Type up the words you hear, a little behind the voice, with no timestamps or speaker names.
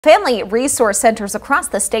Family resource centers across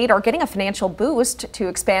the state are getting a financial boost to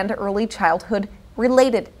expand early childhood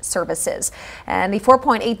related services. And the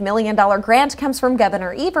 $4.8 million grant comes from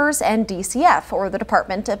Governor Evers and DCF, or the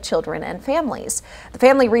Department of Children and Families. The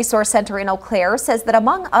Family Resource Center in Eau Claire says that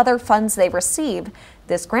among other funds they receive,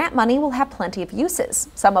 this grant money will have plenty of uses.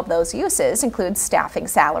 Some of those uses include staffing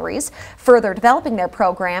salaries, further developing their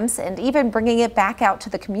programs, and even bringing it back out to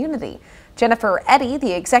the community. Jennifer Eddy,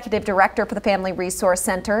 the executive director for the Family Resource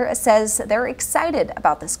Center, says they're excited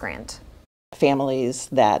about this grant. Families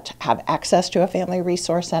that have access to a family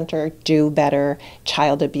resource center do better,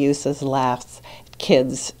 child abuse is less,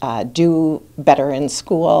 kids do better in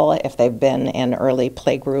school if they've been in early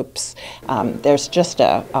playgroups. There's just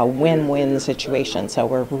a win-win situation, so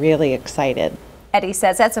we're really excited. Eddy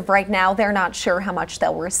says as of right now, they're not sure how much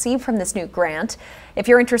they'll receive from this new grant. If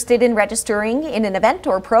you're interested in registering in an event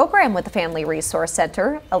or program with the Family Resource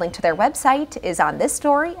Center, a link to their website is on this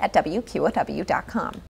story at WQOW.com.